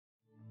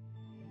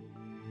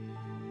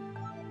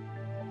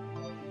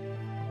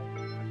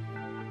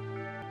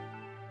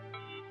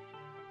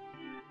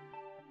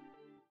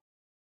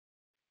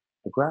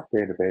graph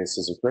database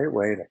is a great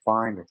way to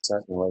find and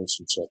set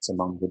relationships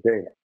among the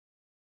data.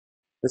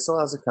 This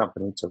allows a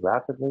company to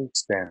rapidly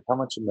expand how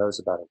much it knows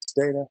about its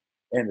data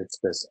and its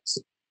business.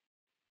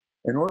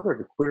 In order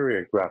to query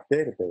a graph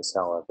database,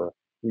 however,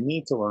 we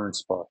need to learn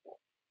SPARQL.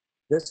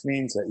 This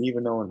means that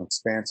even though an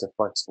expansive,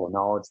 flexible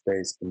knowledge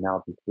base can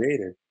now be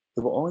created,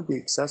 it will only be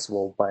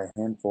accessible by a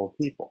handful of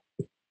people.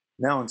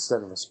 Now,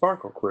 instead of a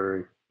SPARQL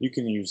query, you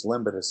can use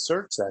Lymba to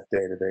search that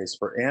database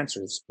for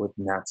answers with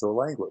natural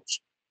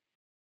language.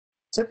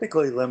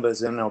 Typically,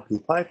 Lymba's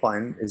NLP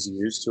pipeline is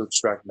used to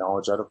extract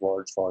knowledge out of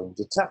large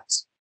volumes of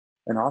text,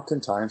 and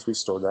oftentimes we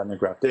store that in a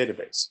graph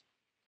database.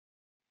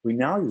 We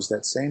now use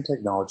that same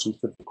technology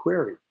for the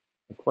query.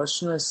 The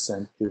question is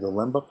sent through the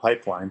Lymba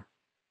pipeline,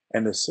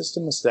 and the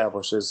system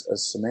establishes a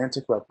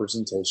semantic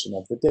representation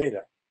of the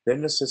data.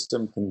 Then the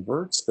system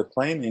converts the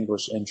plain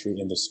English entry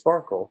into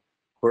SPARQL,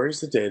 queries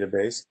the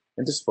database,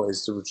 and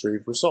displays the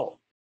retrieved result.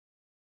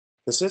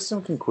 The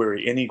system can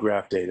query any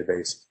graph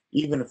database,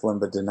 even if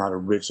Lymba did not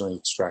originally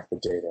extract the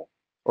data.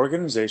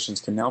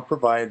 Organizations can now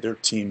provide their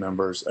team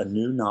members a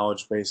new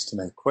knowledge base to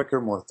make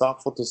quicker, more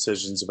thoughtful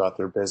decisions about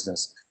their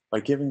business by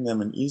giving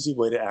them an easy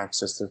way to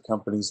access their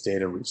company's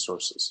data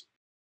resources.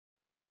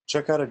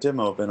 Check out a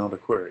demo of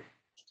NL2Query.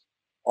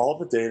 All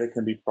the data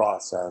can be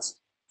processed,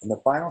 and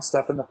the final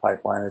step in the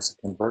pipeline is to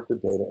convert the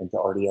data into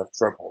RDF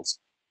triples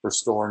for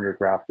store in your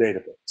graph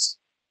database.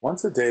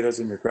 Once the data is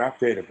in your graph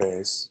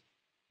database,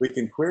 we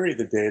can query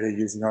the data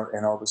using our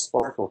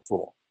NL2Sparkle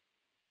tool.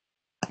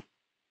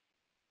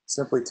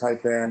 Simply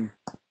type in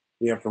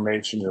the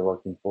information you're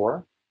looking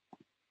for,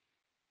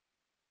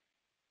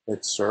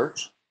 hit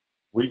search,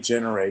 we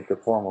generate the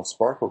formal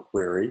SPARQL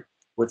query,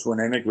 which when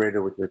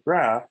integrated with your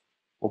graph,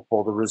 will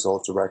pull the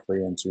result directly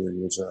into your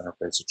user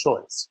interface of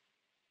choice.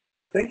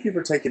 Thank you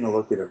for taking a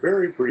look at a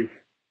very brief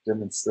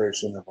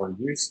demonstration of our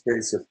use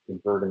case of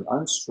converting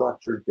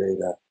unstructured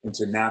data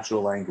into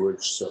natural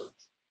language search.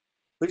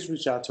 Please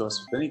reach out to us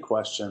with any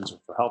questions or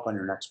for help on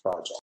your next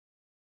project.